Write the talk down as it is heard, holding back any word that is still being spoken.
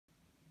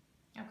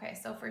Okay,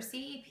 so for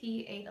CEP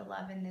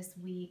 811 this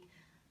week,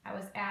 I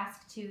was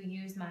asked to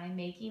use my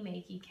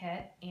Makey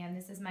kit, and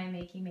this is my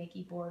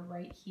Makey board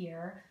right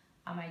here.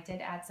 I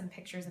did add some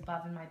pictures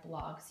above in my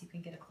blog so you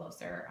can get a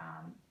closer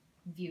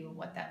view of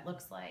what that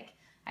looks like.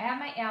 I have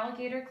my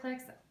alligator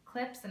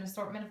clips, an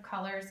assortment of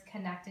colors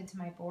connected to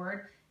my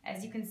board.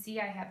 As you can see,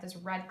 I have this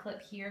red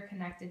clip here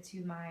connected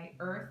to my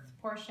earth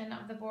portion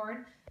of the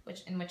board,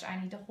 in which I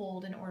need to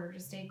hold in order to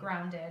stay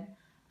grounded.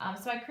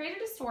 So I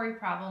created a story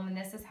problem, and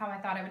this is how I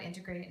thought I would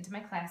integrate it into my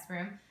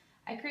classroom.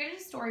 I created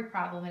a story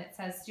problem, and it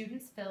says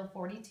students fill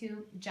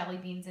 42 jelly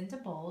beans into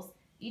bowls.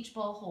 Each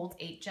bowl holds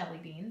 8 jelly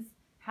beans.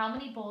 How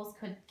many bowls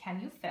can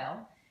you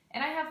fill?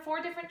 And I have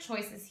 4 different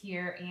choices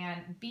here,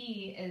 and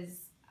A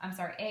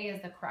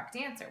is the correct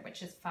answer,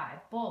 which is 5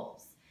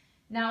 bowls.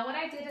 Now what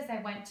I did is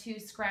I went to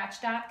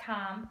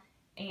scratch.com,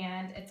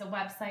 and it's a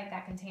website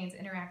that contains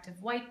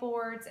interactive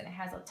whiteboards, and it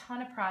has a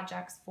ton of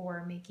projects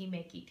for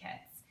Makey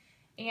kits.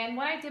 And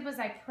what I did was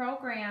I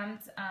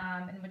programmed,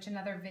 in which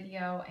another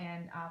video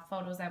and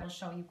photos I will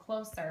show you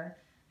closer.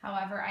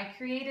 However, I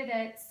created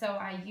it so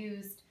I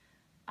used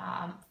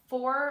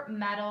 4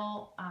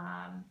 metal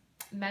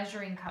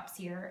measuring cups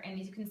here, and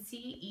as you can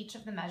see, each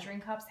of the measuring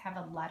cups have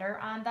a letter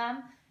on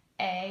them,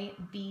 A,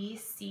 B,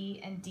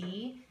 C, and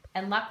D.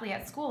 And luckily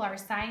at school, our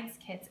science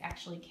kits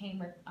actually came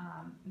with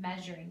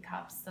measuring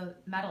cups, so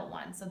metal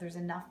ones, so there's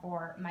enough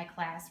for my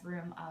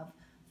classroom of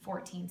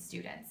 14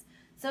 students.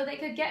 So they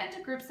could get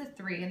into groups of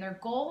 3, and their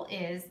goal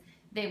is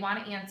they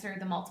want to answer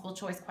the multiple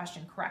choice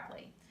question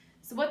correctly.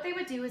 So what they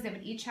would do is they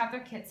would each have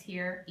their kits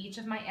here. Each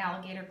of my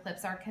alligator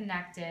clips are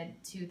connected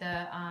to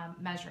the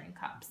measuring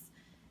cups.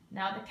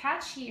 Now the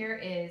catch here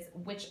is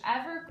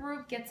whichever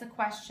group gets a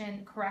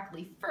question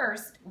correctly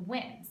first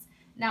wins.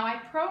 Now I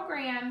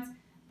programmed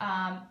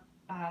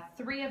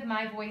 3 of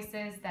my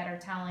voices that are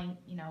telling,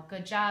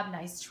 good job,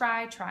 nice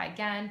try, try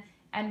again.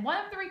 And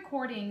one of the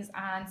recordings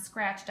on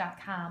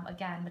scratch.com,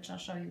 again, which I'll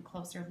show you a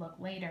closer look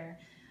later,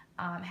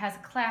 has a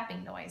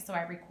clapping noise. So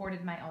I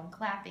recorded my own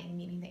clapping,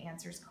 meaning the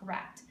answer is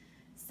correct.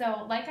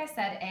 So like I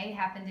said, A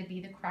happened to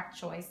be the correct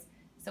choice.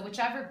 So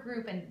whichever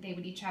group, and they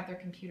would each have their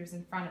computers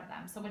in front of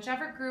them. So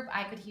whichever group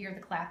I could hear the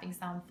clapping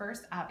sound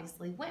first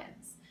obviously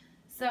wins.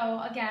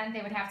 So again,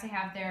 they would have to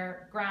have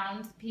their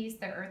ground piece,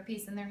 their earth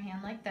piece in their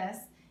hand like this,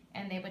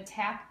 and they would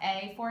tap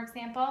A, for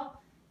example.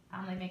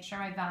 Let me make sure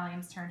my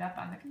volume's turned up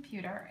on the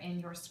computer, and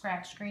your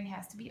scratch screen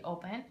has to be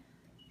open.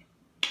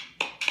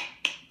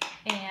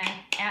 And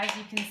as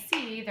you can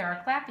see, there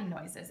are clapping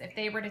noises. If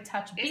they were to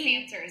touch B...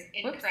 This answer is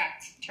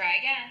incorrect. Try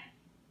again.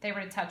 They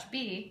were to touch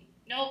B...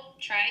 Nope.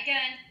 Try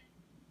again.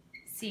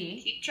 C...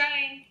 Keep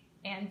trying.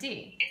 And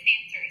D. This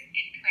answer is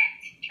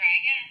incorrect. Try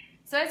again.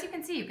 So as you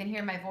can see, you can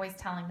hear my voice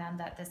telling them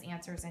that this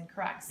answer is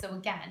incorrect. So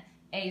again,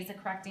 A is the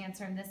correct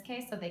answer in this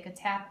case, so they could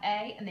tap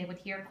A and they would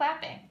hear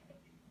clapping.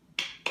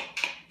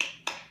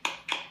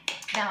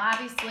 Now,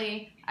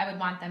 obviously, I would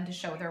want them to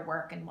show their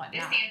work and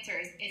whatnot. This answer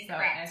is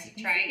incorrect. So, as you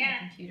can Try see, again.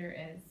 My computer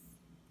is...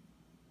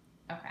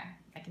 Okay,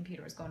 my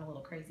computer was going a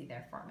little crazy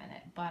there for a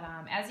minute. But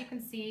as you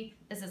can see,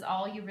 this is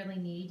all you really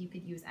need. You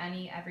could use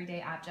any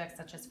everyday objects,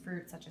 such as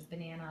fruit, such as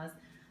bananas.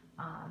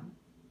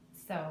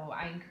 So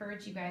I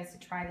encourage you guys to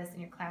try this in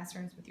your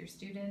classrooms with your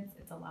students.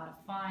 It's a lot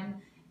of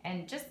fun.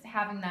 And just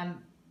having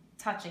them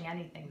touching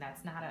anything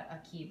that's not a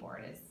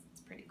keyboard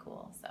is pretty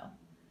cool. So.